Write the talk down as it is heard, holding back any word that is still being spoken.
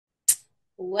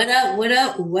What up? What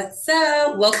up? What's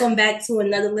up? Welcome back to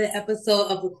another lit episode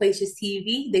of Loquacious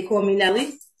TV. They call me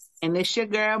Nelly. And it's your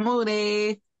girl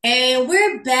Moody. And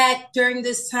we're back during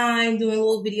this time doing a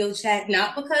little video chat,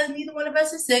 not because neither one of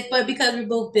us is sick, but because we're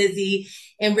both busy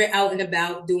and we're out and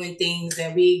about doing things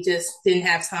and we just didn't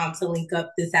have time to link up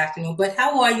this afternoon. But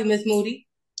how are you, Miss Moody?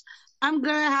 I'm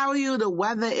good. How are you? The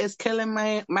weather is killing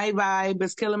my vibe.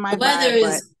 It's killing The my weather vibe,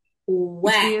 but is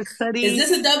whack. she is Is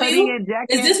this a hoodie W? and Is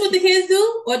jacket, this what the kids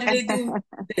do? Or do they do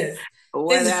this? Is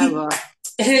whatever.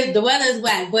 the weather's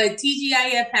whack, but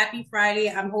TGIF, happy Friday.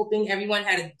 I'm hoping everyone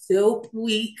had a dope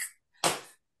week.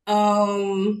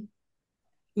 Um,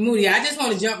 Moody, I just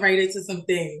want to jump right into some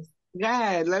things. Go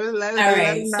ahead. All Let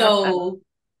right, me know. so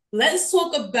let's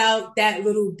talk about that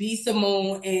little B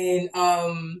Simone and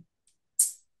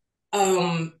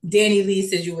Danny Lee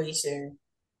situation.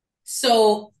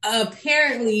 So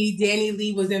apparently Danny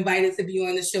Lee was invited to be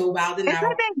on the show Wild and Is her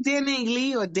Out. name Danny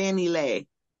Lee or Danny Lay?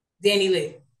 Danny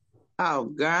Lee. Oh,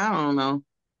 girl, I don't know.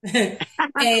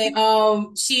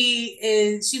 And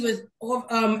she was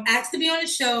asked to be on the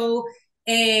show,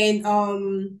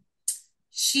 and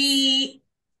she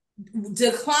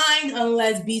declined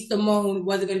unless B Simone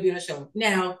wasn't going to be on the show.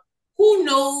 Now, who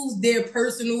knows their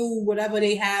personal whatever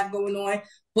they have going on,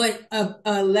 but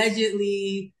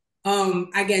allegedly,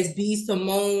 I guess B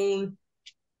Simone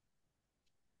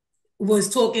was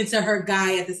talking to her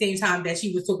guy at the same time that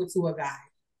she was talking to a guy.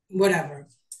 Whatever.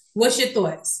 What's your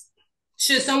thoughts?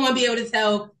 Should someone be able to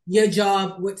tell your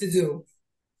job what to do?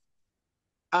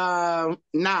 Nah,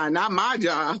 not my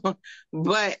job.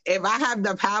 But if I have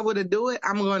the power to do it,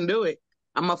 I'm gonna do it.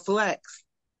 I'm a flex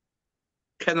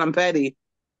because I'm petty.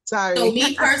 So Sorry.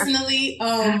 me personally,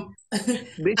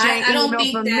 Bitch ain't I eating don't no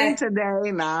think from me that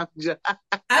today. Nah.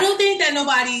 I don't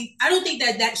think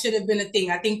that that should have been a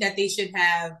thing. I think that they should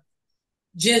have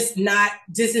just not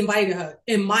disinvited her.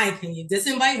 In my opinion,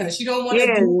 disinvite her. She don't want to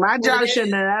Yeah, do my what it job shouldn't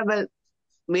is. have ever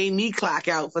made me clock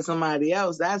out for somebody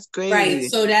else. That's Right. crazy.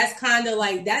 So that's kind of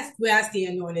like that's where I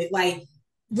stand on it. Like,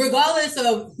 regardless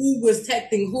of who was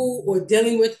texting who or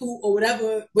dealing with who or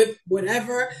whatever with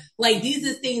whatever, like these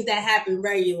are things that happen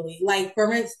regularly. Like,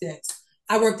 for instance,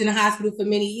 I worked in a hospital for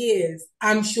many years.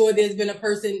 I'm sure there's been a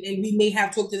person, and we may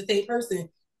have talked to the same person.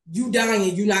 You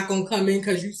dying, you're not gonna come in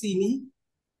because you see me,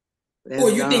 or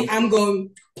That's you dumb. think I'm gonna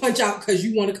punch out because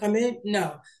you want to come in?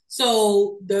 No.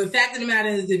 So the fact of the matter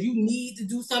is, if you need to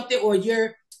do something or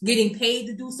you're getting paid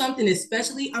to do something,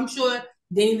 especially, I'm sure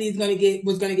Danny Lee is gonna get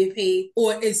was gonna get paid,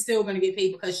 or is still gonna get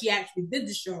paid because she actually did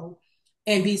the show,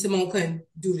 and B Simone couldn't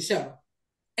do the show.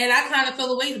 And I kind of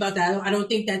feel a ways about that. I don't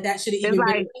think that that should have It's even been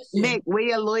a like, question, Nick, where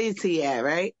your loyalty at,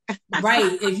 right? right?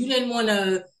 If you didn't want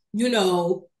to, you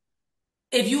know,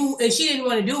 if she didn't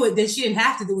want to do it, then she didn't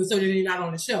have to do it, so that you're not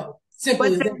on the show. Simple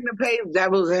But as then that. the pay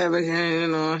devil's advocate,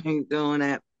 I ain't doing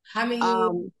that. I mean,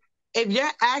 Um, if you're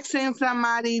asking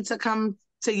somebody to come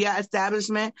to your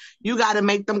establishment, you got to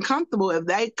make them comfortable. If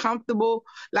they comfortable,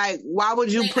 like, why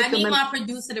would you wait, I put them need in? my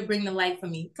producer to bring the light for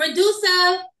me.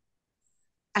 Producer,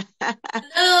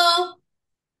 hello.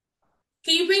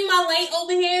 Can you bring my light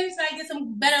over here so I get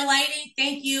some better lighting?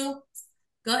 Thank you.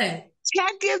 Go ahead.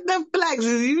 Check if the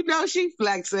flexes. You know she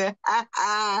flexing.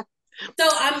 So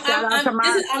Shout out to this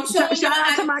my is, I'm showing y'all shout out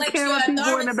how to to my flex your camera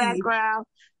people in the authority. background.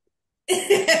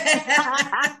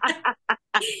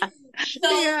 So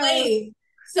Yeah, wait,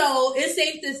 so it's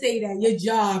safe to say that your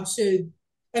job should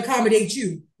accommodate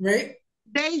you, right?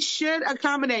 they should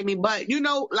accommodate me, but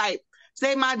like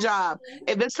say my job,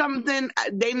 if it's something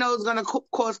they know is gonna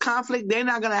cause conflict, they're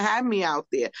not gonna have me out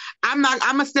there. I'm not.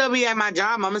 I'm gonna still be at my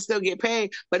job. I'm gonna still get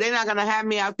paid, but they're not gonna have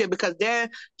me out there because their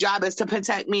job is to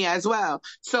protect me as well.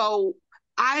 So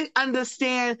I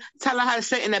understand telling her to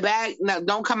sit in the back. No,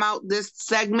 don't come out this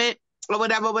segment or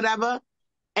whatever, whatever.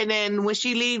 And then when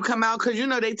she leave, come out because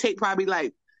they take probably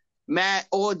like mad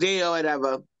all day or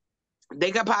whatever.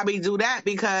 They could probably do that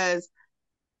because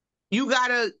you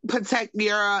gotta protect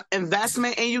your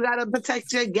investment and you gotta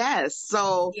protect your guests.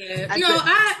 So Yeah. at No, the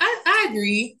I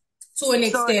agree to an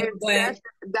so extent, if but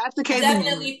that's the I case.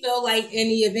 definitely feel like in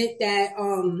the event that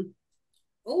oh,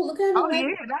 look at Oh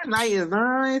it. yeah, that light is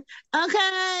on.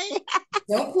 Okay.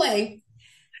 Don't play.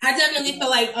 I definitely feel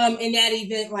like in that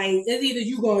event, like it's either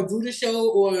you gonna do the show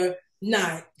or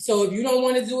not. So if you don't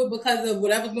want to do it because of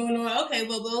whatever's going on, okay,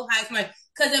 well we'll hire somebody.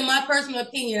 Because in my personal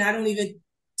opinion, I don't even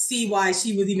see why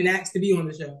she was even asked to be on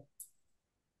the show.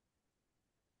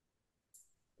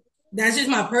 That's just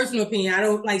my personal opinion. I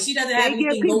don't like she doesn't have They give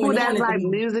anything people going on that's at the like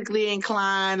moment. musically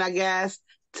inclined, I guess,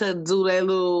 to do their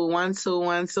little 1 2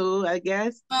 1 2, I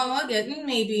guess. Oh, I get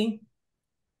maybe,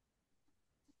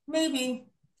 maybe.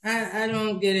 I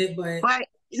don't get it, but But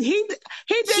he did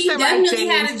She the right definitely thing.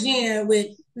 had a jam with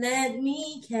 "Let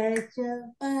Me Catch a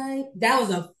Vibe." That was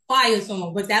a fire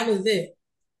song, but that was it.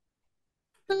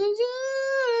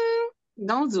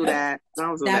 Don't do Yep. that.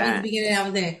 Don't do That was the that. beginning.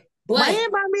 That was it. Why you But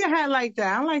ain't buy me a hat like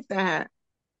that? I like that hat.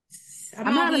 I'm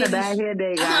I'm out having here a in bad these. hair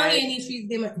day, I'm out guys. here in these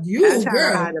streets. I'm You trying to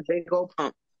hide girl, a big old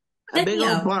pump. A check big me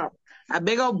old out. bump. A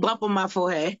big old bump on my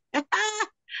forehead.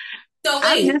 So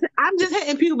wait, I'm just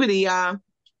hitting puberty, y'all.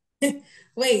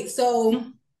 wait. So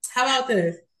how about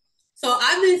this? So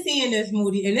I've been seeing this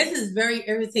movie, and this is very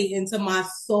irritating to my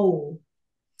soul.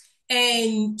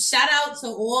 And shout out to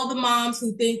all the moms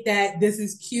who think that this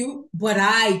is cute, but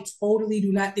I totally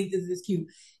do not think this is cute.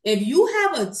 If you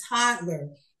have a toddler,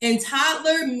 and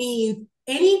toddler means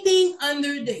anything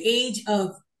under the age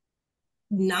of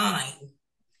 9,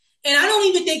 and I don't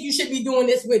even think you should be doing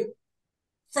this with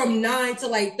from 9 to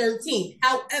like 13.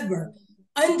 However,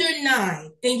 under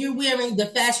 9, and you're wearing the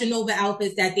Fashion Nova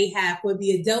outfits that they have for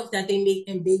the adults that they make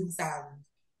in baby sizes.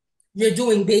 You're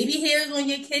doing baby hairs on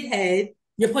your kid head.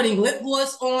 You're putting lip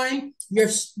gloss on. You're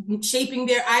shaping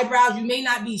their eyebrows. You may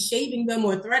not be shaving them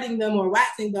or threading them or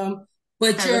waxing them,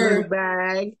 but Have a little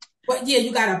bag. but yeah,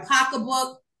 you got a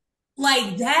pocketbook.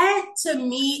 Like that to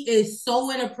me is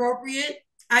so inappropriate.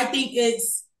 I think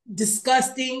it's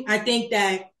disgusting. I think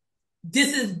that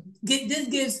this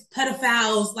gives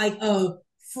pedophiles like a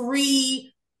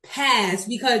free pass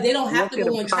because they don't have Look to at a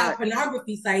go on child part.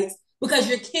 pornography sites because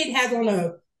your kid has on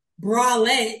a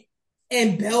bralette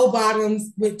and bell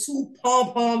bottoms with two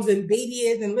pom poms and baby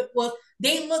ears and lip gloss.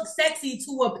 They look sexy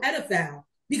to a pedophile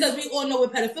because we all know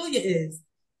what pedophilia is.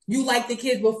 You like the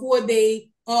kids before they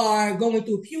are going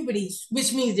through puberty,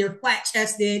 which means they're flat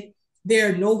chested. There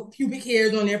are no pubic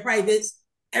hairs on their privates.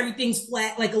 Everything's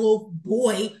flat like a little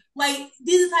boy. Like,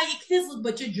 this is how your kids look,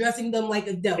 but you're dressing them like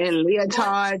adults. And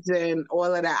leotards and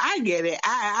all of that. I get it.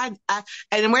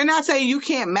 And we're not saying you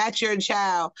can't match your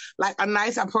child like a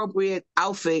nice appropriate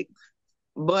outfit,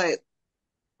 but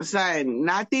son,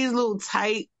 not these little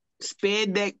tight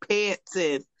spandex pants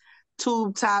and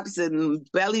tube tops and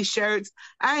belly shirts.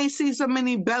 I ain't seen so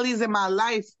many bellies in my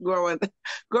life growing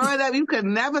up. You could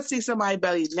never see somebody's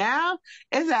belly. Now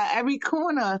it's at every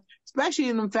corner, especially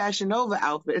in them Fashion Nova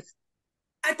outfits.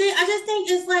 I just think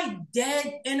it's like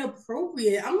dead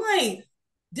inappropriate. I'm like,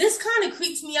 this kind of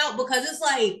creeps me out because it's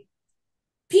like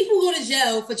people go to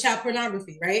jail for child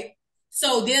pornography, right?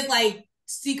 So there's like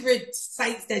secret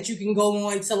sites that you can go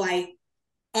on to like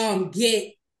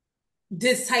get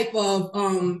this type of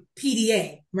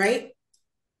PDA, right?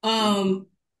 Um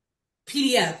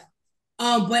PDF.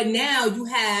 But now you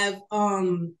have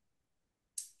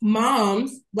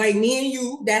moms like me and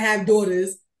you that have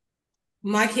daughters.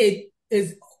 My kid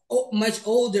is much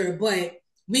older, but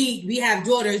we have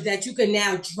daughters that you can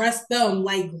now dress them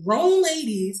like grown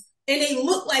ladies and they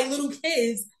look like little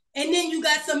kids. And then you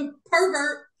got some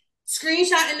pervert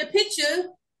screenshotting the picture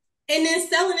and then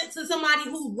selling it to somebody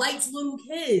who likes little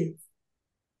kids.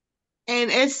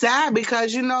 And it's sad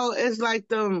because it's like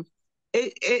them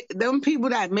people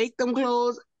that make them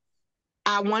clothes.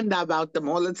 I wonder about them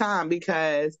all the time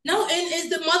because No, and it's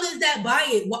the mothers that buy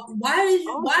it. Why did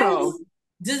you? Why do also you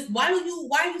just? Why do you?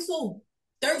 Why are you so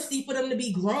thirsty for them to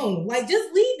be grown? Like,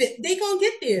 just leave it. They gonna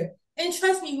get there. And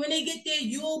trust me, when they get there,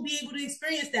 you'll be able to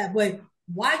experience that. But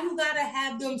why you gotta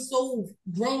have them so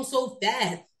grown so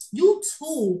fast? You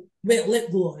too with lip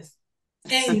gloss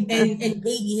and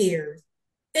baby hairs.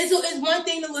 And so it's one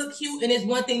thing to look cute and it's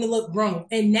one thing to look grown.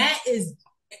 And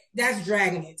that's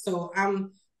dragging it. So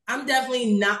I'm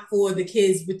definitely not for the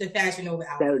kids with the Fashion Over the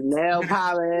outfits. nail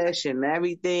polish and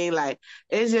everything. Like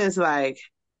it's just like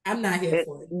I'm not here it,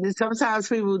 for it. sometimes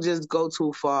people just go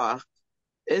too far.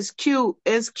 It's cute.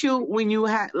 It's cute when you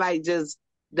have like just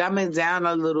dumb it down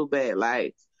a little bit.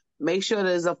 Like make sure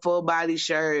there's a full body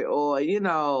shirt or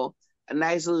a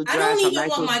nice little I don't dress, a even nice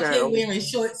want little my skirt. kid wearing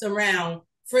shorts around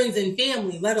friends and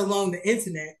family, let alone the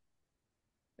internet.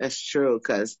 That's true.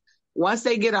 Because once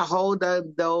they get a hold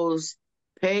of those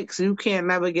pics, you can't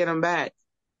never get them back.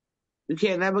 You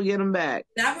can't never get them back.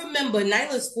 And I remember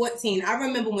Nyla's 14. I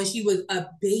remember when she was a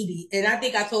baby, and I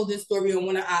think I told this story on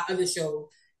one of our other shows.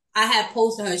 I had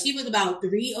posted her. She was about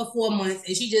 3 or 4 months,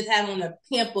 and she just had on a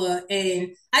pamper,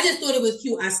 and I just thought it was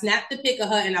cute. I snapped the pic of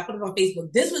her and I put it on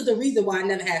Facebook. This was the reason why I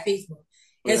never had Facebook.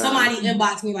 And Yeah. somebody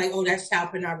inboxed me like, "Oh, that's child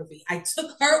pornography." I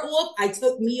took her off. I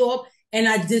took me off, and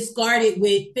I discarded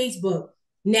with Facebook.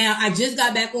 Now I just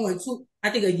got back on I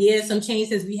think a year, some change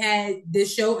since we had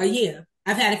this show. A year.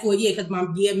 I've had it for a year because my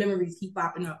year memories keep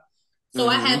popping up. So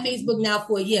I have Facebook now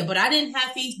for a year, but I didn't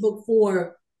have Facebook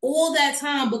for all that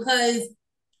time because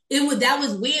that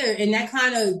was weird and that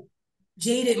kind of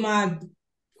jaded my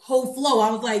whole flow.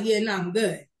 I was like, yeah, no, I'm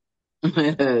good.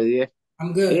 Yeah.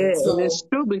 I'm Yeah, good. and it's So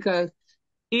true because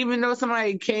even though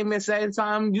somebody came and said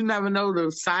something, you never know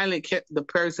the silent kept the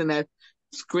person that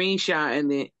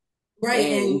screenshotting it. right,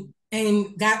 And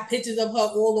and got pictures of her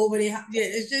all over there. Yeah,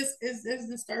 it's just it's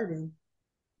disturbing.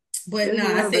 But it's nah,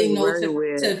 I very, say no very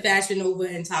weird. to Fashion Nova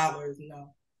and toddlers.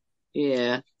 No,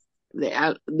 Yeah.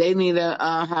 They need to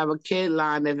have a kid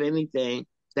line, if anything,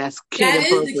 that's kid that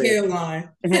is the appropriate. kid line.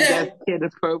 That's kid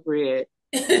appropriate.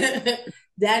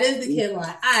 That is the kid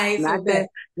line. All right, so Not the bet.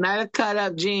 not a cut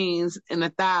up jeans and the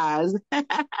thighs.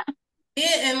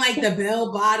 Yeah, and like the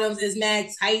bell bottoms is mad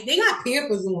tight. They got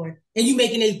Pampers on, and you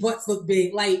making their butts look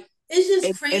big. Like it's just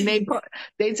And crazy.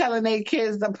 they telling their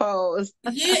kids to pose.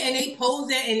 Yeah, and they pose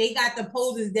it, and they got the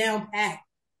poses down pat.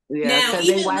 Yeah, Now, because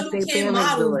they even watch little their kid parents do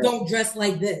models it. don't dress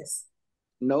like this.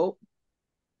 Nope,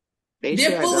 they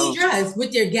They're sure fully don't. dressed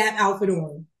with their Gap outfit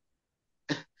on.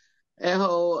 That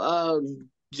whole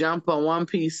jumper, one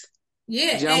piece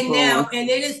Yeah, and jumper on. now, and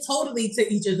it is totally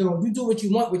to each his own. You do what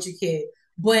you want with your kid.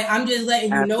 But I'm just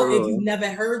letting you know, if you've Absolutely. never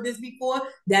heard this before,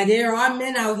 that there are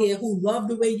men out here who love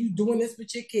the way you doing this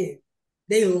with your kid.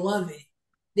 They love it.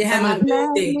 They're Come having on, a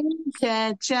field let day. me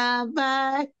catch your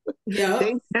vibe. Yep.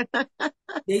 They,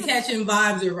 They catching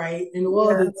vibes are right and all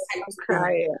yeah, the I'm types of things.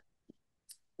 crying.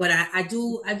 But I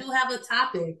do have a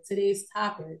topic, today's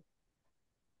topic.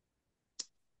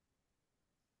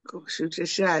 Go shoot your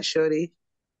shot, shorty.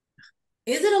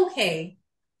 Is it okay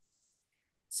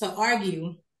to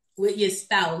argue with your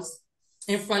spouse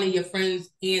in front of your friends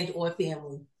and or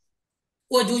family?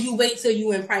 Or do you wait till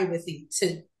you in privacy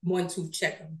to want to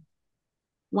check them?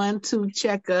 1, 2,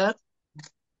 check up.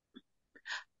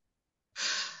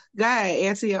 Go ahead,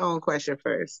 answer your own question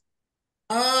first.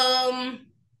 Um,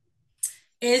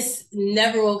 it's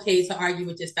never okay to argue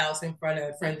with your spouse in front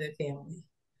of friends and family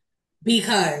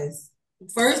because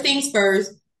first things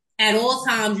first, at all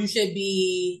times you should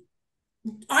be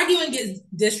arguing gets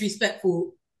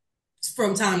disrespectful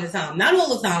from time to time. Not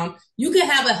all the time. You can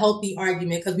have a healthy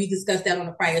argument because we discussed that on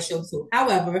a prior show too.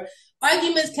 However,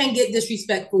 arguments can get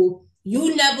disrespectful.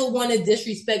 You never want to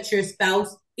disrespect your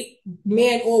spouse,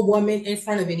 man or woman, in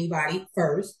front of anybody,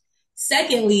 first.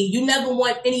 Secondly, you never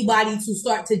want anybody to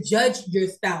start to judge your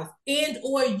spouse and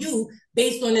or you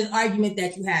based on this argument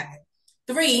that you have.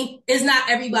 Three, it's not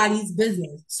everybody's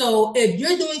business. So if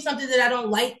you're doing something that I don't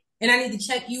like and I need to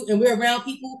check you and we're around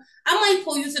people, I might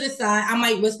pull you to the side. I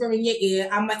might whisper in your ear.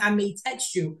 I may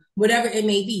text you, whatever it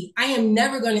may be. I am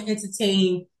never going to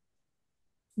entertain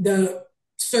the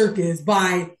circus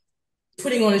by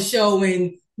putting on a show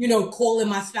and, calling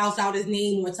my spouse out his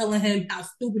name or telling him how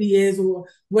stupid he is or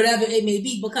whatever it may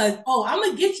be because, oh, I'm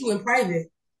going to get you in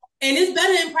private. And it's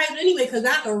better in private anyway because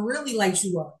I can really light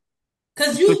you up.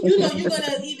 Because you know, you're going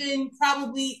to even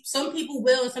probably, some people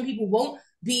will and some people won't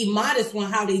be modest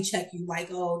on how they check you. Like,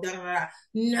 oh, da da da.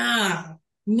 Nah,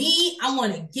 me, I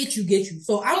want to get you.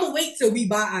 So I'm gonna wait till we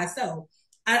by ourselves.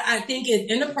 I think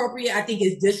it's inappropriate. I think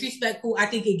it's disrespectful. I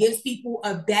think it gives people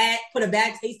put a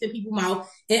bad taste in people's mouth.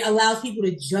 It allows people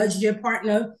to judge your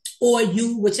partner or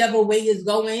you, whichever way it's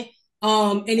going.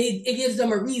 And it gives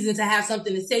them a reason to have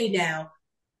something to say now.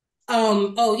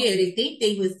 Oh yeah, you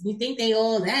think they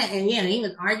all that. And yeah, he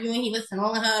was arguing, he was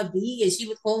calling her a B and she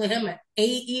was calling him an A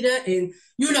eater. And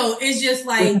it's just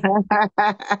like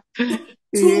too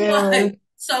Yeah. much.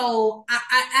 So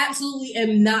I absolutely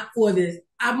am not for this.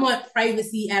 I want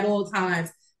privacy at all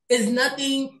times. It's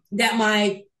nothing that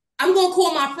I'm gonna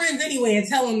call my friends anyway and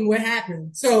tell them what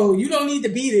happened. So you don't need to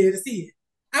be there to see it.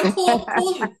 I'm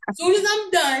calling. As soon as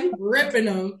I'm done ripping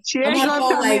them, She I'm ain't gonna gonna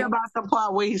call tell me like about the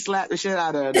part where he slapped the shit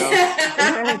out of her though.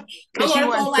 I'm Cause she gonna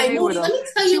wanna call like stay with Moody. him. Let me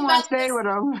tell She you wanna about stay this. with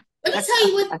him. Let me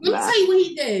tell you what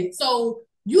he did. So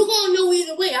you gonna know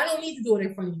either way. I don't need to do it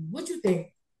in front of you. What you think?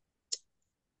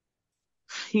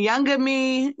 Younger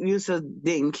me used to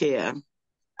didn't care.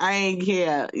 I ain't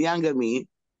care. Younger me.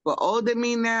 But older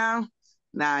me now,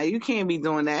 nah, you can't be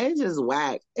doing that. It's just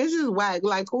whack. It's just whack.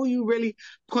 Like who you really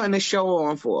putting a show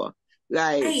on for?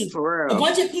 Like Hey, for a real.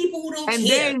 bunch of people who don't And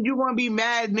care. then you gonna be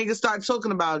mad, niggas start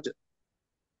talking about you.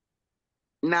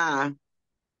 Nah.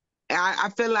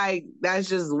 I feel like that's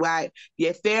just whack.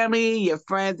 Your family, your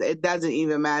friends, it doesn't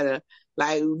even matter.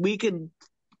 Like we can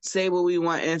say what we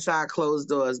want inside closed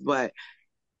doors, but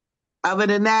other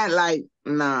than that, like,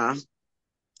 nah.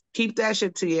 Keep that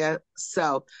shit to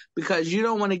yourself because you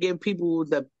don't want to give people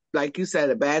like you said,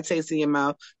 a bad taste in your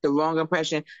mouth, the wrong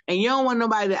impression. And you don't want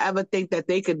nobody to ever think that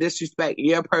they could disrespect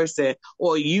your person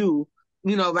or you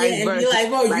vice Yeah, and be versa, like,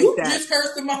 bro, like you that. just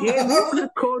cursed him out. Yeah, you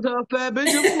just called her a fat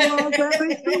bitch. You call her a fat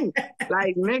bitch too.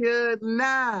 Like, nigga,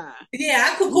 nah. Yeah,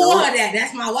 I could call No, her that.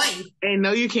 That's my wife. and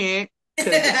no, you can't,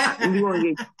 because you gonna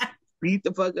get beat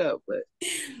the fuck up. But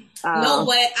No,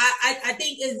 but I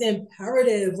think it's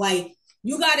imperative. Like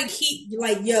you gotta keep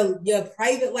like your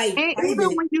private and even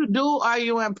private. when you do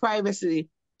argue in privacy,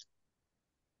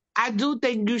 I do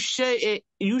think you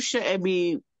shouldn't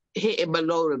be hitting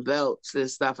below the belts and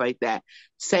stuff like that,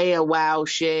 saying wild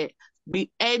shit.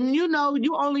 And you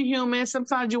only human.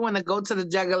 Sometimes you want to go to the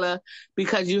jugular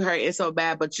because you hurt it so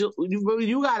bad, but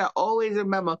you gotta always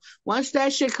remember, once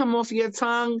that shit come off your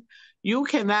tongue, you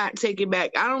cannot take it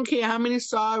back. I don't care how many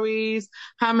sorries,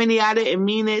 how many I didn't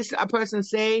mean it a person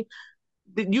say.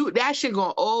 That shit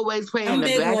gonna always play in I'm the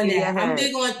big back on of your that. I'm head.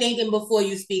 big on thinking before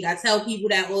you speak. I tell people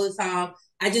that all the time.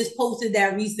 I just posted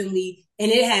that recently,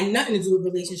 and it had nothing to do with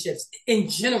relationships in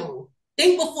general.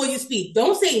 Think before you speak.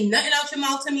 Don't say nothing out your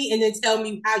mouth to me, and then tell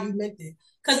me how you meant it,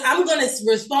 because I'm gonna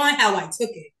respond how I took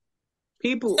it.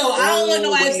 People So I don't want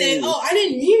nobody saying, always "Oh, I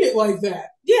didn't mean it like that."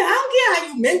 Yeah, I don't care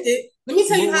how you meant it. Let me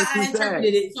tell you do how what I you said.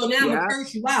 interpreted it. So now I'm gonna Yeah.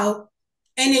 curse you out,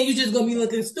 and then you're just gonna be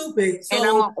looking stupid. And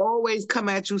I'm gonna So always come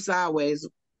at you sideways.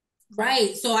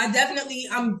 right. So I'm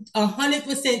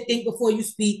 100% think before you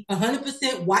speak.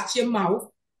 100% watch your mouth.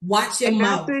 Watch your And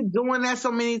mouth. after doing that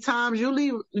so many times, you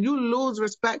lose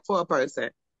respect for a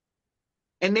person.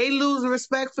 And they lose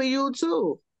respect for you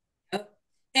too. And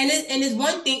it's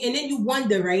one thing, and then you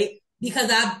wonder, right? Because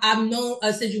I've known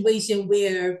a situation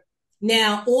where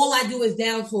now all I do is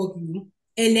down talk you,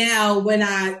 and now when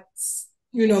I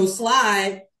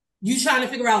slide, you trying to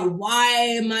figure out why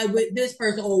am I with this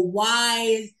person or why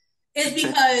is it's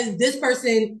because this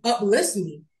person uplifts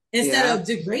me Yeah. instead of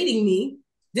degrading me.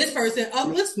 This person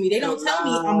uplifts me. They don't tell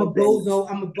me I'm a Love and bozo,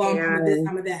 I'm a bum, I'm a this, caring.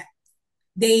 I'm a that.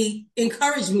 They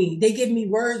encourage me. They give me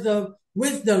words of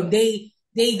wisdom. They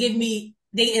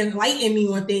enlighten me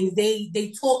on things.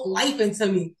 They talk life into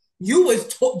me. You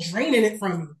was draining it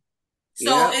from me.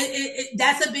 So Yep.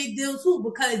 that's a big deal too,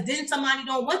 because then somebody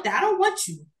don't want that. I don't want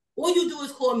you. All you do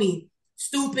is call me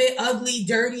stupid, ugly,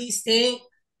 dirty, stink.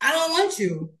 I don't want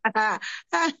you.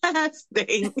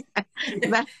 Stink.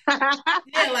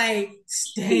 Yeah, like Yo,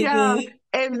 stinky.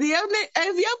 if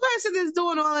your person is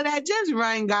doing all of that, just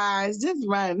run, guys. Just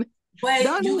run. But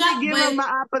Don't you even got, give them but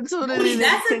an opportunity Booty, to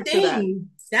that's a stick to that. thing.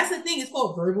 That's the thing. It's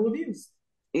called verbal abuse.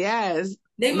 Yes.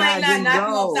 They might Nah, not just knock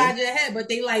you go. upside your head, but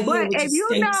they like, yeah, But with your if you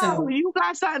stink know self. you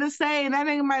got something to say, and that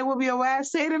nigga might whoop your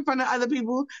ass, say it in front of other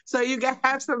people so you can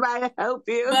have somebody to help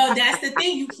you. Well, that's the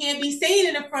thing. You can't be saying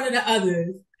it in front of the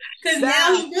others. Cause now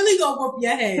Nah, he really gonna whoop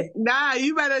your head. nah,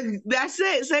 you better, that's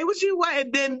it. Say what you want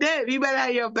and then dip. You better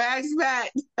have your bags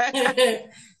back.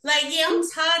 Like, yeah, I'm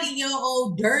tired of your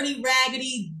old dirty,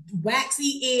 raggedy,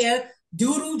 waxy air,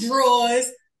 doodle drawers.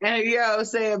 And yo,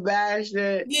 saying bad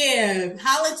shit. Yeah,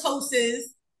 halitosis,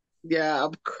 Yeah,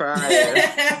 I'm crying.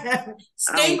 I'm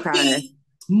stink crying. feet,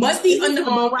 musty But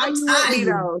underarm. why I'm you with tired of me you.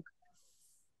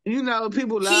 though?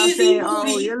 People love Cheesy saying, "Oh,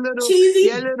 booty, your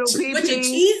cheesy little with your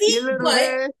PP, cheesy your little butt,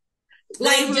 this." They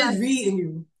like be like, just reading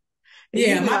you. and you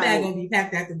Yeah, be my bag like, gonna be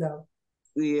packed at the door.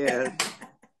 "Yeah,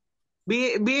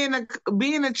 be in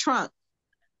the trunk,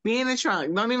 be in the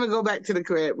trunk. Don't even go back to the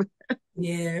crib.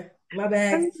 Yeah, my Don't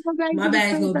bag, even go back my to the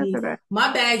bag's crib gonna after be that."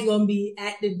 my bag's gonna be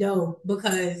at the door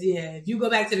because yeah, if you go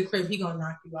back to the crib, he gonna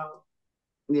knock you out.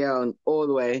 Yeah, all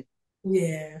the way,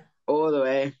 Yeah. all the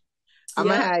way. I'm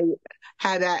gonna Yep.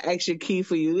 have that extra key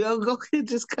for you. Yo, go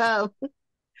just come.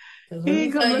 Because let He me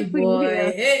ain't gonna tell look you, for you boy,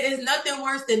 here. it's nothing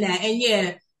worse than that. And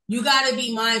yeah, you got to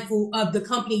be mindful of the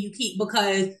company you keep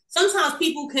because sometimes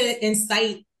people could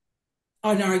incite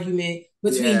an argument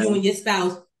between Yeah, you and your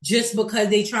spouse just because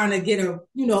they trying to get a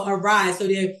rise. So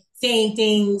they're saying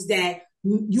things that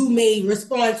you may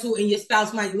respond to, and your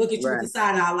spouse might look at you with the right.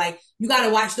 side eye. Like you got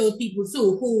to watch those people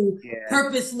too who Yeah,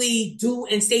 purposely do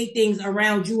and say things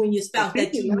around you and your and spouse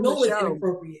that people you love the know is show.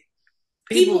 inappropriate.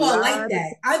 People People are like love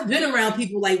that. I've been around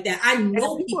people like that. I And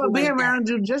know people will people be like that. around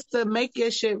you just to make your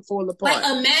shit fall Like apart.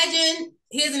 imagine,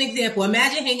 here's an example.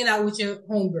 Imagine hanging out with your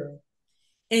homegirl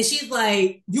and she's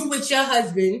like, you with your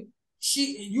husband,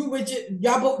 you with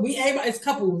y'all both, we everybody, it's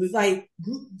couples. It's like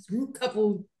group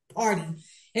couple party.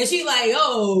 And she like,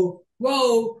 oh,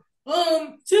 well,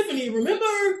 Tiffany, remember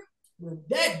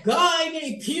that guy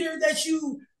named Peter that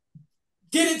you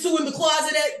get into in the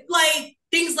closet like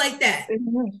things like that.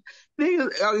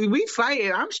 We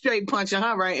fighting. I'm straight punching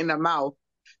her right in the mouth.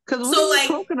 Cause what are So you like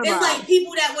talking it's about? like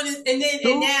people that would and then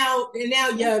Dude, and now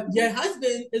your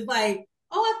husband is like,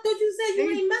 oh, I thought you said you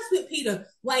they ain't mess with Peter.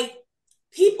 Like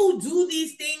people do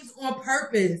these things on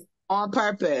purpose. on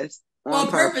purpose. on on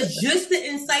purpose purpose just to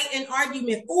incite an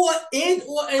argument or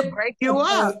to break you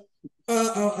up.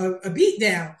 a beat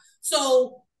down.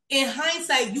 So in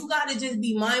hindsight, you got to just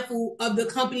be mindful of the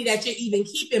company that you're even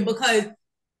keeping because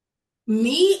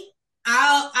me,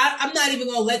 I'm not even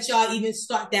gonna let y'all even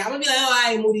start that. I'm gonna be like, oh, all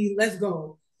right, Moody, let's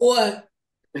go. Or, all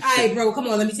right, bro, come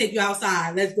on, let me take you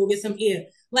outside. Let's go get some air.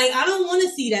 Like, I don't want to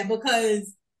see that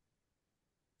because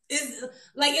it's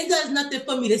like it does nothing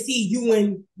for me to see you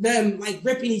and them like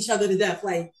ripping each other to death.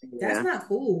 Like, that's Yeah. not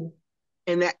cool.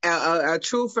 And a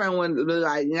true friend would be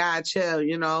like, nah, chill,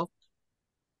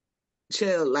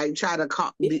 chill, like try to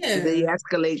Yeah,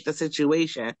 de-escalate the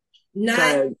situation. not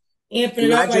Cause amping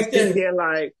it up not just like sit this. there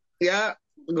like, yeah,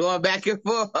 going back and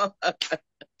forth.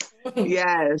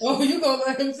 Yes. Oh, you gonna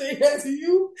let him say that to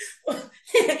you?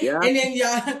 Yeah. And then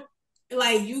y'all,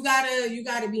 like, you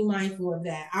gotta be mindful of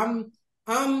that. I'm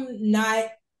not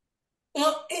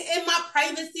well, in my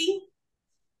privacy,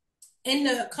 in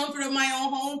the comfort of my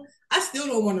own home. I still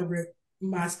don't want to rip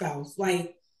my spouse,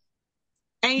 like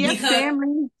And because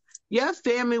your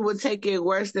family would take it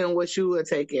worse than what you would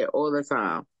take it all the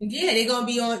time. yeah, they're gonna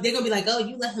be on. They're gonna be like, oh,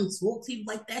 you let him smoke to you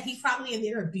like that. He's probably in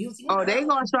there abusing you. Oh, they Oh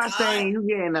gonna my start god. saying you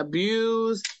getting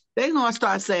abused. They gonna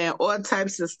start saying all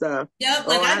types of stuff. Yep, Oh,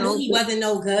 like I I knew don't he think. wasn't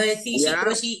no good. See,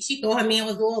 Yeah, she thought her man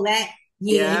was all that.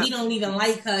 Yeah, yeah, he don't even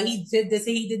like her. He did this,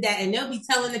 he did that, and they'll be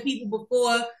telling the people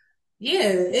before.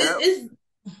 Yeah, yeah. it's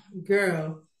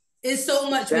girl. It's so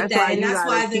much with That's that, why and you that's gotta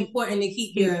why it's important to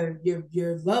keep keep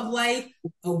your love life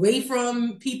away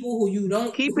from people who you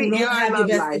don't keep who it don't your have your love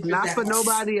best life, interest not at for heart.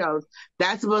 nobody else.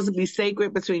 That's supposed to be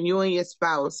sacred between you and your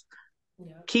spouse.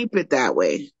 Yeah. Keep it that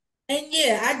way. And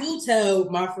yeah, I do tell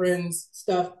my friends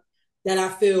stuff that I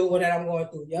feel or that I'm going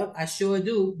through. Yep, I sure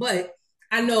do. But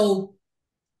I know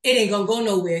it ain't gonna go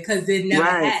nowhere because it never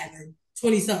Right. has in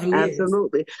 20 something years.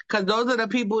 Absolutely. Because those are the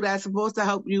people that's supposed to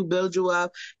help you build you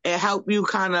up and help you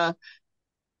kind of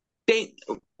think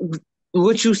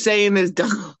what you saying is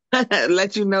dumb.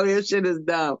 Let you know your shit is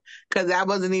dumb. Because that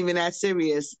wasn't even that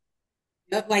serious.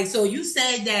 Yep. Like, so you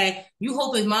said that you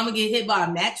hope his mama get hit by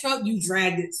a Mack truck. You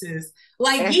dragged it, sis.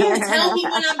 Like, yeah, tell me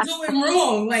when I'm doing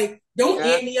wrong. Like, don't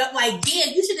Yeah. end me up. Like, yeah,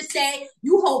 you should have said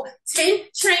you hope 10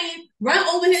 trains run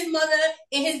over his mother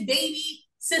and his baby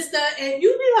sister. And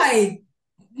you be like,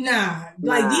 nah.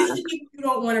 Like, these are Nah. the people you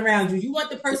don't want around you. You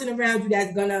want the person around you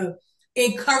that's gonna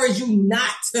encourage you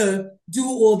not to do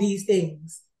all these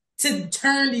things, to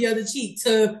turn the other cheek,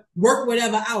 to work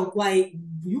whatever out. Like,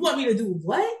 you want me to do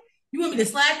what? You want me to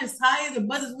slash his tires and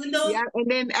bust his windows? Yeah.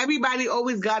 And then everybody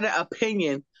always got an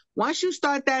opinion. Once you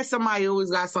start that, somebody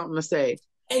always got something to say.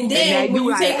 And And now then when you you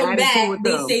got take an them attitude back, with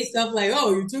they them. say stuff like,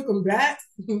 "Oh, you took them back."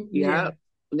 Yeah, Yep.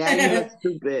 Now you look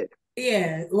stupid.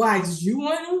 yeah. Why did you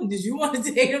want them? Did you want to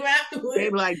take them They afterwards? be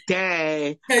like,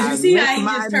 dang, Because you I see missed how he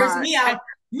my just cursed mark. me out.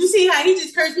 You see how he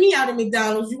just cursed me out at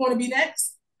McDonald's. You want to be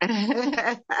next?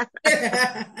 Yeah.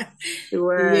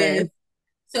 Word.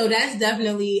 So that's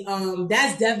definitely off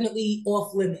limits.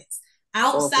 Off limits.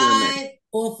 Outside,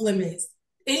 off limits.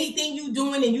 Anything you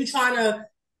doing and you trying to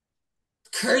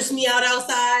curse me out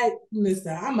outside, mister,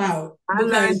 I'm out. I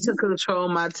learned Because to you control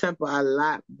my temper a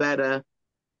lot better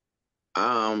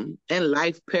in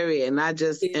life, period, not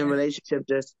just in yeah. relationship,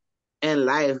 just in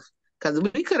life. Because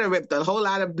we could have ripped a whole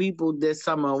lot of people this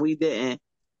summer. We didn't.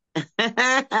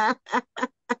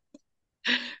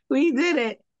 We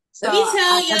didn't. So Let me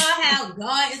tell y'all how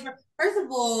God is. First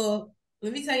of all,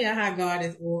 let me tell y'all how God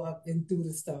is all up and through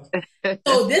the stuff.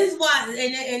 So this is why,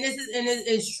 and this is and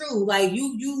it's true. Like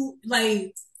you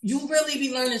really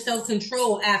be learning self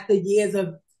control after years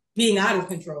of being out of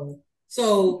control.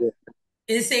 So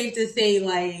it's safe to say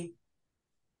like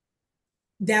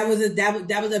that was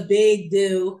a big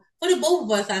deal for the both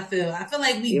of us. I feel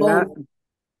like we yeah, both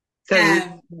because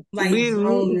have like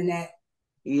grown in in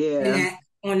yeah, that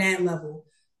on that level,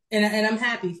 and I'm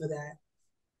happy for that.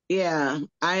 yeah,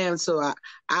 I am. So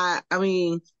I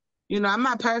mean, I'm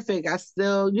not perfect. I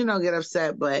still, get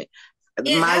upset, but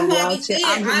Yeah, my that's what I be reaction, saying.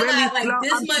 I'm I really got slow. like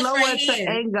this I'm much slower right to here.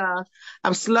 anger.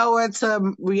 I'm slower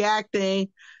to reacting,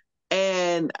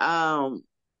 and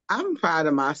I'm proud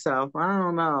of myself. I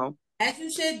don't know. As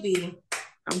you should be.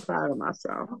 I'm proud of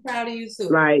myself. I'm proud of you too.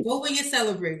 Like, Go where you're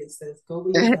celebrated, sis. Go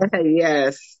where you're celebrated.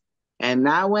 yes, and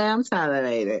not where I'm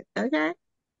tolerated. Okay,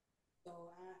 So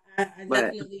I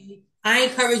but definitely I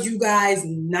encourage you guys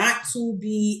not to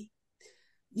be.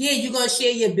 Yeah, you're gonna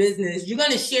share your business. You're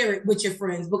gonna share it with your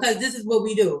friends because this is what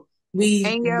we do. We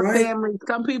and your run. family.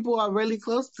 Some people are really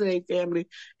close to their family,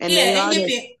 and they Yeah, are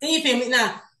the and your family.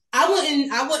 Now,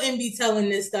 I wouldn't be telling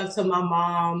this stuff to my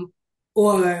mom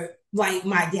or like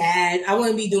my dad. I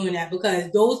wouldn't be doing that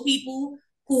because those people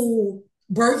who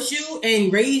birthed you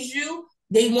and raised you,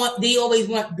 they always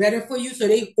want better for you. So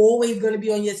they always gonna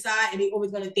be on your side and they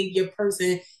always gonna think your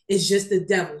person is just the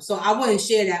devil. So I wouldn't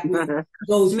share that with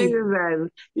those people. Niggas,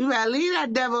 you gotta leave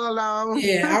that devil alone.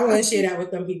 Yeah, I wouldn't share that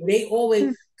with them people. They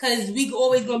always because we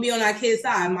always gonna be on our kid's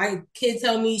side. My kid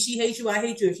tell me she hates you, I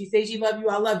hate you. If she says she love you,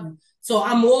 I love you. So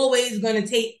I'm always gonna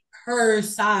take her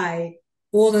side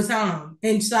all the time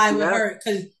and side with Yep. her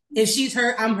because if she's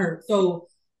hurt, I'm hurt. So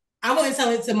I wouldn't tell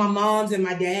it to my moms and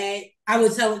my dad. I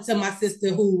would tell it to my sister,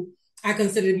 who I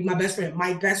consider to be my best friend,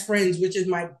 my best friends, which is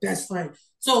my best friend.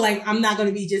 So like, I'm not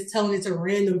gonna be just telling it to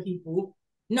random people.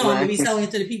 No, I'm gonna Right. be telling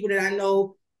it to the people that I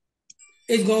know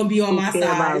is gonna be on Who my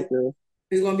care about side. you?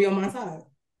 Is gonna be on my side.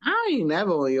 I ain't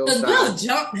never on your Cause side. we'll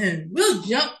jump him. We'll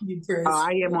jump you, Oh, Chris.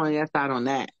 I am on your side on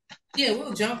that. Yeah,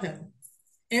 we'll jump him,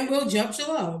 and we'll jump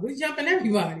Shalom. We're jumping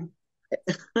everybody.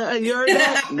 You heard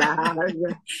that? Nah.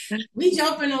 We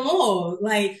jumping them all.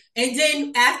 Like, and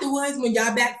then afterwards, when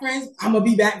y'all back friends, I'm gonna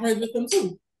be back friends with them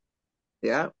too.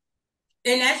 Yeah.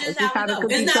 And that's That's just just how we how the go.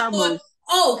 cookie It's not for. crumbles.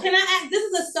 Oh, can I ask? This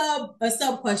is a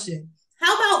sub question.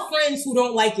 How about friends who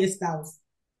don't like your spouse?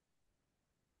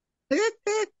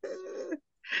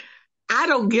 I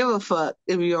don't give a fuck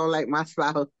if you don't like my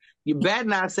spouse. You better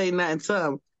not say nothing to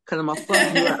them because I'm gonna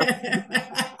fuck you up.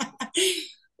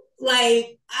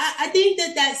 Like, I think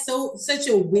that that's such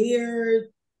a weird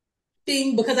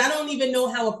thing because I don't even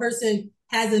know how a person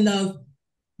has enough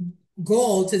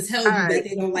gall to tell All you that right.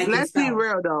 they don't like your Let's be spouse.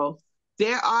 real though.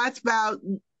 There are spouse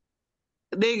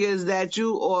niggas that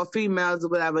you or females or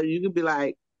whatever, you could be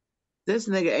like, this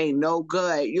nigga ain't no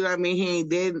good. You know what I mean? He ain't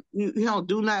did. He don't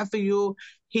do nothing for you.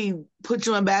 He put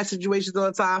you in bad situations all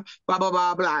the time. Blah blah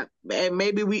blah blah. And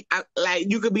maybe like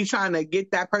you could be trying to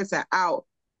get that person out,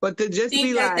 but to just Think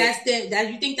be that like,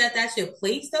 that you think that that's your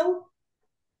place though?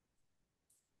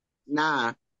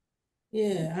 nah,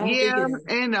 Yeah, I don't think yeah, it is.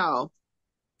 and no,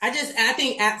 I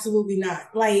think absolutely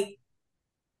not. Like,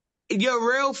 your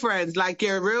real friends, like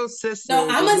your real no, sisters, and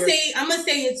your I'm gonna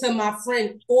say it to my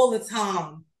friend all the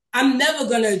time. I'm never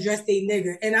gonna address a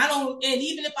nigga, and I don't. And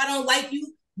even if I don't like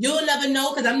you, you'll never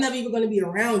know because I'm never even gonna be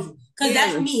around you. Because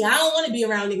that's yeah, me. I don't want to be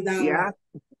around niggas I don't yeah, like.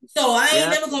 So I ain't yeah.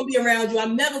 never gonna be around you.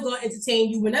 I'm never gonna entertain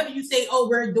you. Whenever you say, "Oh,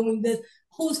 we're doing this,"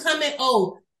 who's coming?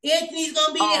 Oh, Anthony's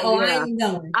gonna be there. Oh Oh, I yeah. ain't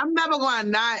going. I'm never going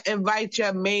to not invite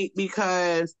your mate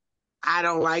because I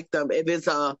don't like them. If it's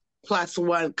a plus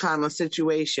one kind of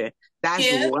situation,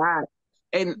 that's Yeah, why.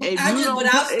 And but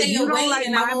I'll if stay you don't away like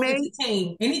and I my won't mate,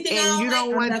 entertain anything I and don't you like.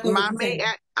 don't I'm want not gonna my mate,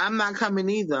 entertain. I'm not coming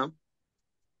either.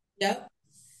 Yep.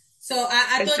 So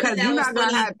I thought that Because that you're was not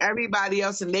gonna funny. have everybody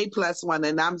else and they plus one,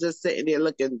 and I'm just sitting there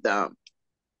looking dumb.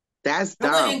 That's I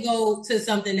dumb. wouldn't go to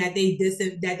something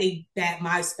that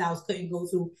my spouse couldn't go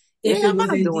to Yeah, if it I'm was not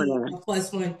doing indeed that. a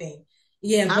plus one thing.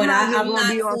 Yeah, I'm but not just I'm gonna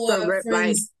not be off the for rip like,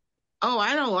 friends. oh,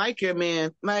 I don't like your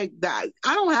man. Like that.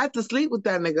 I don't have to sleep with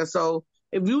that nigga. So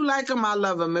if you like him, I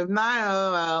love him. If not,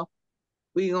 oh well,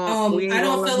 we I ain't gonna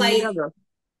don't live feel like together.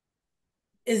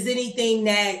 is anything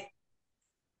that.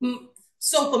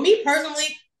 So for me personally,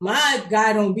 my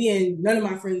guy don't be in none of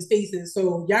my friends' faces.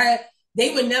 So y'all,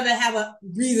 they would never have a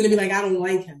reason to be like, I don't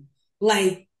like him.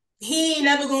 Like he ain't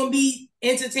never gonna be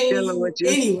entertaining Chilling you with you.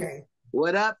 anyway.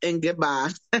 What up and goodbye.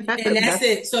 And that's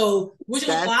it. So, which was,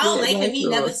 well, That's I don't it. like him. That's He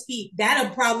never all. speak.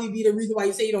 That'll probably be the reason why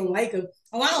you say you don't like him.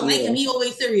 Oh, I don't like him. Yeah, He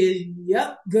always serious.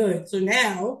 Yep, good. So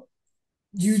now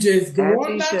you just go as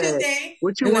on he about your should. day,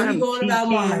 What you and let want me him go on about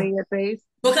keying mine. in your face?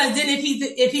 Because then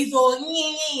if he's all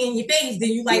in your face, then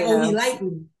you like, oh, Yeah. he like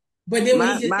me. But then when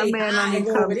he just My say man hi only and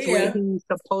go over comes where there, he's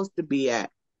supposed to be at.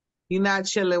 He not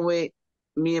chilling with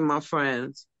me and my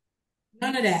friends.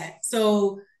 none of that.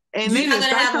 So And you're not niggas, gonna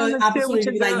stop have trying an to chill with opportunity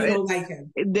to your be like, girl you and don't like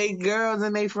him. they girls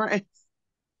and they friends.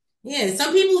 Yeah,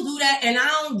 some people do that, and I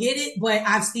don't get it, but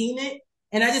I've seen it,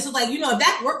 and I just was like, if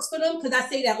that works for them, because I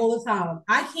say that all the time.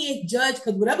 I can't judge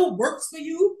because whatever works for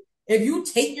you. If you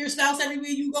take your spouse everywhere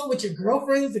you go with your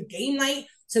girlfriends, to game night,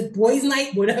 to boys'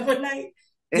 night, whatever night,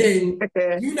 then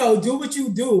do what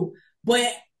you do.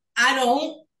 But I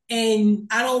don't, and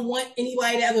I don't want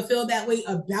anybody to ever feel that way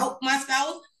about my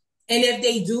spouse. And if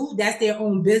they do, that's their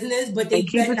own business. But And they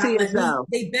keep bet it to not let me. yourself.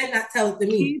 They bet not tell it to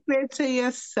me. Keep it to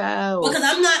yourself. Because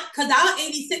I'm not, because I'll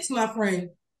 86 my friend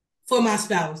for my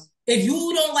spouse. If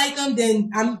you don't like them,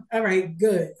 then I'm all right,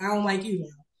 good. I don't like you now.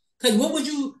 Because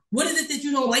what is it that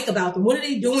you don't like about them? What are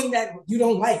they doing that you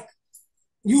don't like?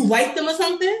 You like them or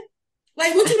something?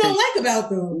 Like what you don't like about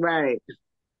them? Right.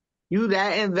 You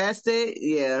that invested?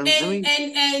 Yeah. I And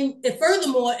mean,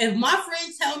 furthermore, if my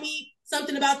friends tell me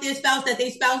something about their spouse that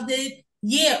their spouse did,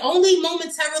 yeah, only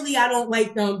momentarily I don't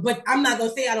like them, but I'm not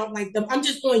gonna say I don't like them. I'm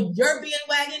just on your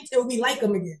bandwagon till we like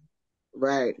them again.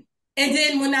 Right. And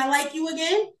then when I like you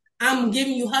again, I'm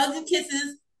giving you hugs and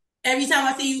kisses every time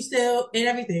I see you still and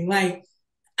everything. Like,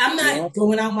 I'm Yeah. not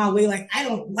going out my way like I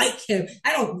don't like him.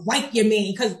 I don't like your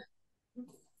man because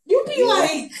you be Yeah.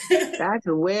 like, That's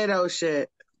weirdo shit.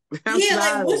 I'm yeah,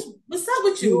 like sorry. what's up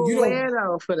with You you? a You don't,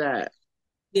 weirdo for that.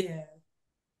 yeah.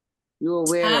 You a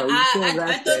weirdo. You too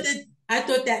I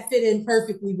thought invested. that fit in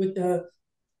perfectly with the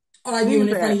Who's arguing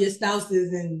in front that? of your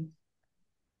spouses and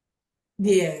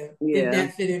yeah, Yeah.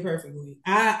 that fit in perfectly.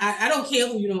 I don't care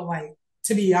who you don't like,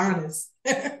 to be honest.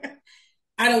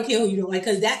 I don't care who you don't like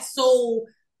because that's so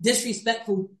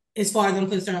disrespectful as far as I'm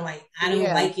concerned. Like I don't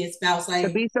Yeah. like your spouse. To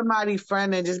Like be somebody's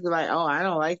friend and just be like, oh, I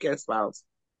don't like your spouse.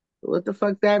 What the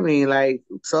fuck that mean? Like,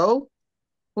 so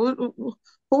who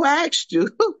asked you?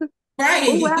 Who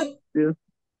asked right. you?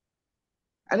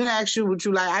 I didn't ask you what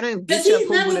you like. I didn't Because get your he's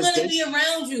approval never to gonna date be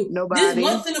around you. This nobody.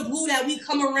 once in a blue that we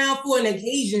come around for an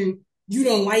occasion, you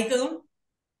don't like him.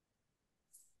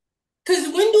 Because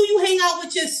when do you hang out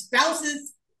with your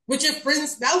spouses, with your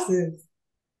friends' spouses?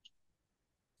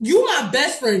 You my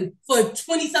best friend for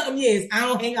 20 something years. I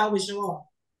don't hang out with y'all.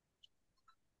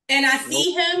 And I Nope.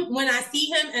 see him when I see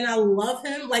him and I love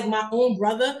him like my own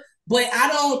brother, but I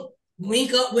don't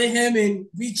link up with him and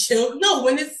we chill. No,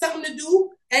 when it's something to do,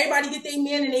 everybody get their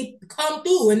man and they come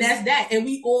through and that's that. And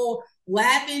we all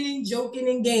laughing and joking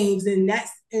in games and that,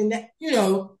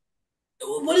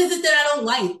 what is it that I don't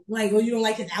like? Like, oh, you don't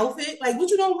like his outfit? Like, what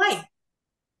you don't like?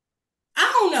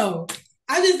 I don't know.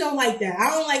 I just don't like that.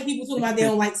 I don't like people talking about they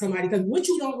don't like somebody because what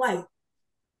you don't like,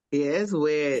 Yeah, it's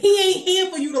weird. he ain't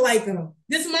here for you to like him.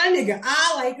 This is my nigga.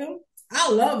 I like him.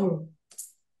 I love him.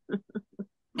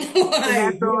 And that's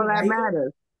Like, you all don't that like him?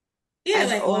 matters. Yeah,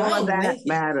 That's like, oh, I all don't that like it. I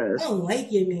matters. don't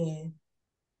like your man.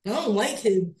 I don't like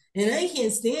him. And I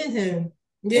can't stand him.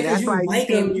 Yeah, And because that's you why you like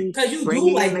can't him. be Because you do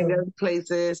bringing like him. niggas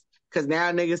places because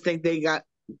now niggas think they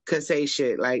could say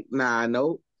shit like, nah,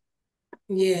 nope.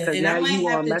 Yeah, Because and now I you might have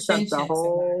want to to mess up chin the check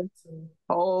somebody. Too.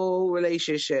 whole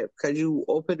relationship because you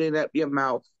opening up your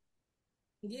mouth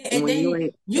Yeah, and when then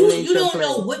it you ain't your don't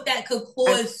know place. what that could And,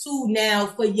 cause too now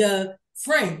for your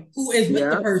friend who is with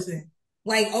the yeah, person.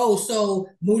 Like, oh, so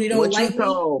Moody don't what you like me.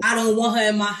 told. I don't want her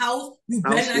in my house. You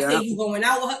Oh, better not say yeah, you going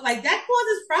out with her. Like that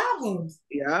causes problems.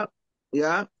 yeah,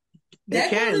 yeah. It That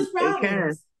can. causes It can.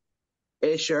 problems.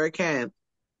 It sure can.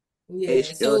 It Yeah.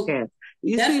 sure So can.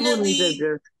 These people need to definitely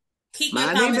just keep your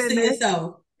mind their comments to business.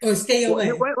 yourself or stay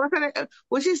away. What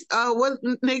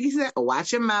nigga said?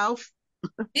 Watch your mouth.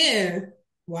 Yeah.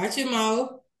 Watch your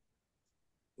mouth.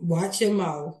 Watch your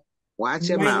mouth. Watch You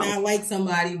your might mouth. not like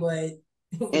somebody, but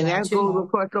And that watch your goes mouth.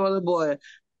 across all the board.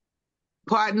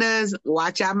 Partners,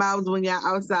 watch your mouths when you're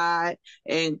outside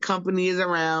and company is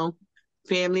around,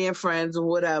 family and friends or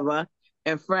whatever.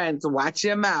 And friends, watch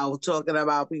your mouth talking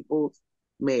about people's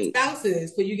mates.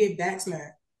 Spouses, for you get back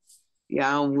smacked.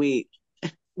 Yeah, I'm weak.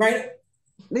 Right?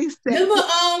 They said, Remember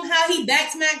how he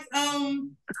backsmacked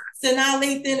Sanaa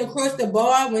Lathan across the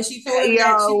bar when she told him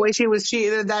that yo, she when she was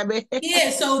cheating at that man. yeah,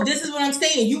 so this is what I'm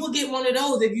saying. You will get one of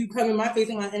those if you come in my face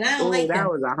and I don't Oh, like that that.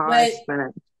 was a hard But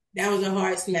smack. that was a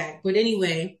hard smack. But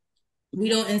anyway, we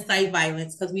don't incite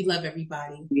violence because we love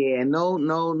everybody. Yeah, no,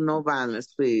 no, no violence,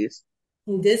 please.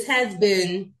 This has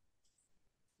been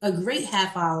a great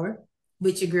half hour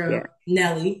with your Yeah. girl,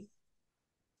 Nelly.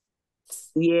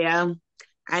 Yeah.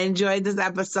 I enjoyed this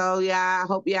episode, y'all. I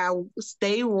hope y'all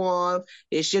stay warm.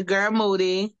 It's your girl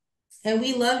Moody. And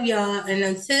we love y'all. And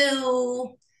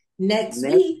until next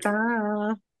Next week,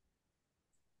 time.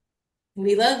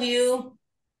 we love you.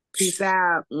 Peace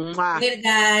out. Mwah. Later,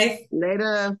 guys.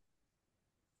 Later.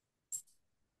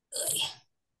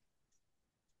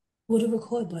 With a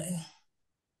record button.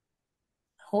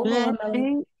 Hold on,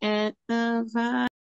 Melly. Blessing and